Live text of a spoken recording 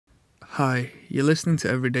Hi, you're listening to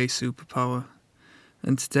Everyday Superpower,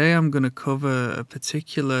 and today I'm going to cover a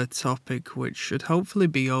particular topic which should hopefully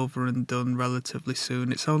be over and done relatively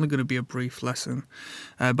soon. It's only going to be a brief lesson,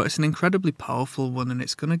 but it's an incredibly powerful one, and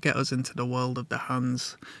it's going to get us into the world of the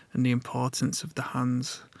hands and the importance of the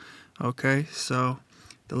hands. Okay, so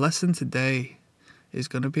the lesson today is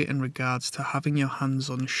going to be in regards to having your hands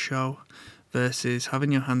on show versus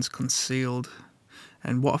having your hands concealed,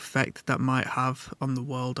 and what effect that might have on the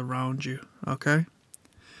world around you, okay?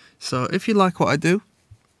 So if you like what I do,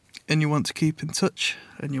 and you want to keep in touch,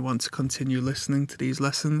 and you want to continue listening to these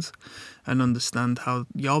lessons, and understand how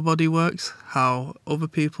your body works, how other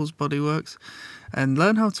people's body works, and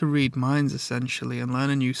learn how to read minds essentially, and learn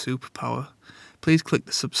a new superpower, please click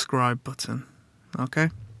the subscribe button, okay?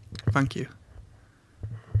 Thank you.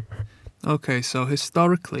 Okay, so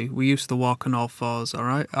historically, we used to walk on all fours,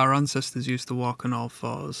 alright? Our ancestors used to walk on all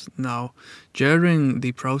fours. Now, during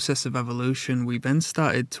the process of evolution, we then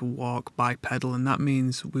started to walk bipedal, and that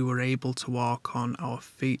means we were able to walk on our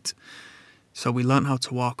feet. So we learnt how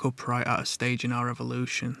to walk upright at a stage in our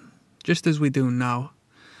evolution. Just as we do now,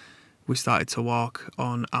 we started to walk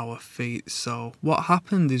on our feet. So what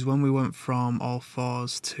happened is when we went from all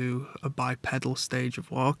fours to a bipedal stage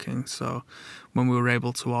of walking, so when we were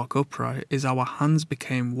able to walk upright, is our hands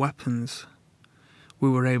became weapons. We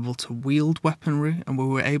were able to wield weaponry, and we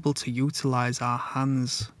were able to utilize our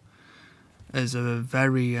hands as a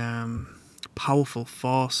very powerful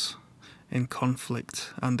force in conflict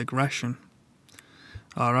and aggression.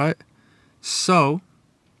 Alright, so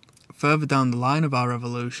further down the line of our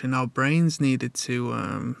evolution, our brains needed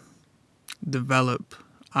to develop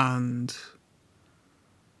and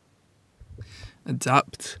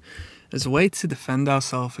adapt as a way to defend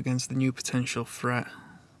ourselves against the new potential threat.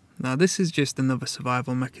 Now, this is just another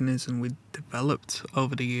survival mechanism we developed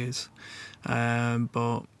over the years,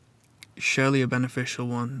 but surely a beneficial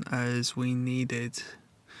one, as we needed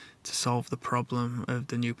to solve the problem of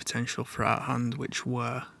the new potential threat at hand, which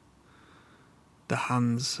were the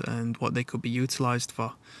hands and what they could be utilized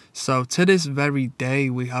for. So to this very day,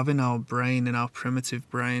 we have in our brain, in our primitive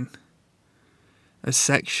brain, a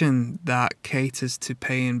section that caters to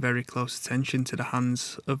paying very close attention to the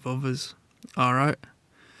hands of others, alright?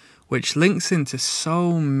 Which links into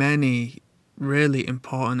so many really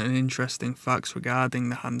important and interesting facts regarding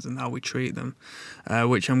the hands and how we treat them,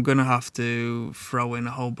 which I'm going to have to throw in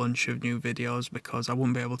a whole bunch of new videos because I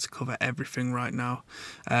won't be able to cover everything right now.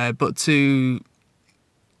 But to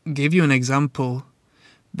give you an example,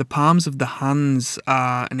 the palms of the hands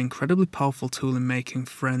are an incredibly powerful tool in making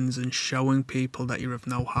friends and showing people that you're of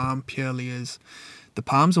no harm. Purely as the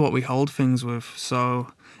palms are what we hold things with,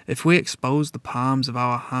 so if we expose the palms of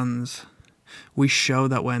our hands, we show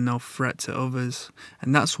that we're no threat to others.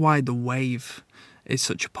 And that's why the wave is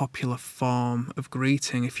such a popular form of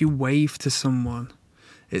greeting. If you wave to someone,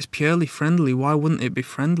 it's purely friendly. Why wouldn't it be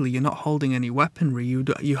friendly? You're not holding any weaponry.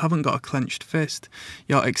 You haven't got a clenched fist.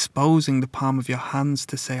 You're exposing the palm of your hands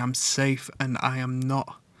to say, I'm safe and I am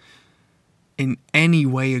not in any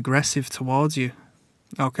way aggressive towards you.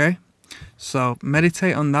 Okay? So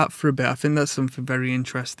meditate on that for a bit. I think that's something very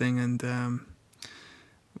interesting, and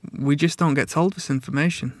we just don't get told this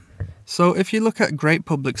information. So if you look at great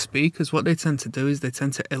public speakers, what they tend to do is they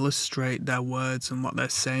tend to illustrate their words and what they're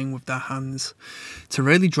saying with their hands to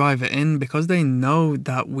really drive it in, because they know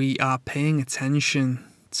that we are paying attention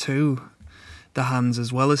to the hands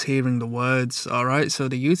as well as hearing the words, alright? So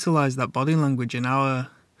they utilize that body language in our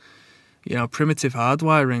primitive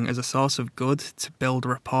hardwiring as a source of good to build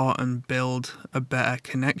rapport and build a better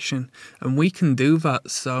connection, and we can do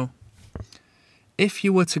that. So if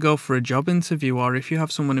you were to go for a job interview, or if you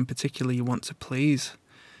have someone in particular you want to please,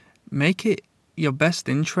 make it your best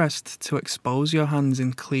interest to expose your hands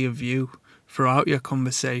in clear view throughout your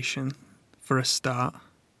conversation for a start.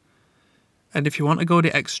 And if you want to go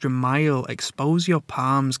the extra mile, expose your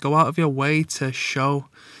palms, go out of your way to show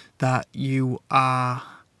that you are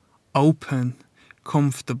open,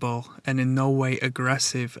 comfortable, and in no way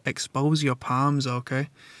aggressive. Expose your palms, okay?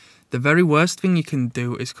 The very worst thing you can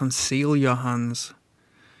do is conceal your hands,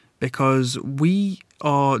 because we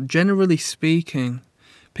are, generally speaking,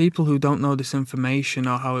 people who don't know this information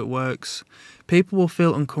or how it works, people will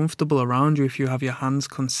feel uncomfortable around you if you have your hands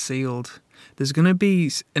concealed. There's going to be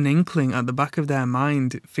an inkling at the back of their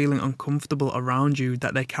mind feeling uncomfortable around you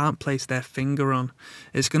that they can't place their finger on.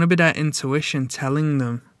 It's going to be their intuition telling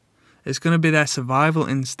them. It's going to be their survival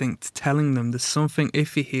instinct telling them there's something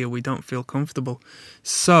iffy here, we don't feel comfortable.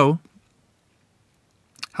 So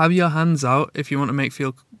have your hands out if you want to make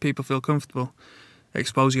people feel comfortable.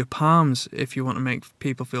 Expose your palms if you want to make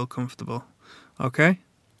people feel comfortable. Okay?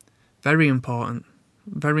 Very important.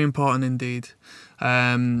 Very important indeed.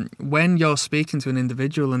 When you're speaking to an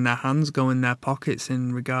individual and their hands go in their pockets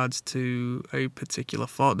in regards to a particular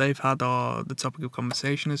thought they've had or the topic of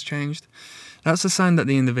conversation has changed, that's a sign that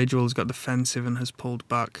the individual's got defensive and has pulled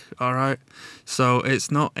back, alright? So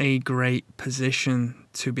it's not a great position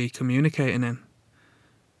to be communicating in.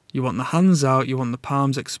 You want the hands out, you want the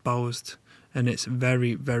palms exposed, and it's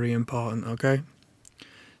very, very important, okay?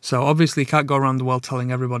 So obviously you can't go around the world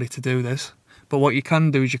telling everybody to do this, but what you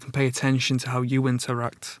can do is you can pay attention to how you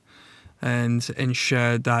interact and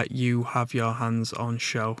ensure that you have your hands on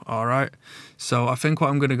show, alright? So I think what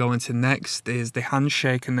I'm going to go into next is the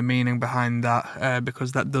handshake and the meaning behind that,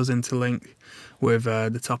 because that does interlink with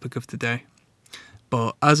the topic of today.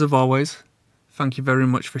 But as of always, thank you very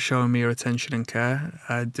much for showing me your attention and care.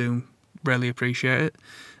 I do really appreciate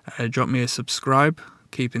it. Drop me a subscribe,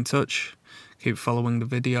 keep in touch, keep following the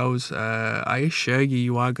videos. I assure you,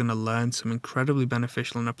 you are going to learn some incredibly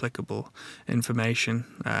beneficial and applicable information,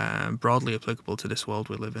 broadly applicable to this world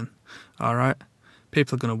we live in. Alright?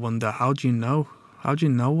 People are going to wonder, how do you know? How do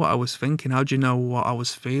you know what I was thinking? How do you know what I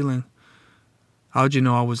was feeling? How do you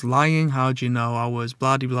know I was lying? How do you know I was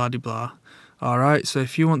blah-de-blah-de-blah? Alright, so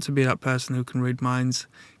if you want to be that person who can read minds,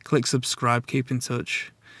 click subscribe, keep in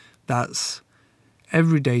touch. That's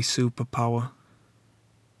everyday superpower.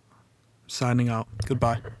 Signing out.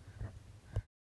 Goodbye.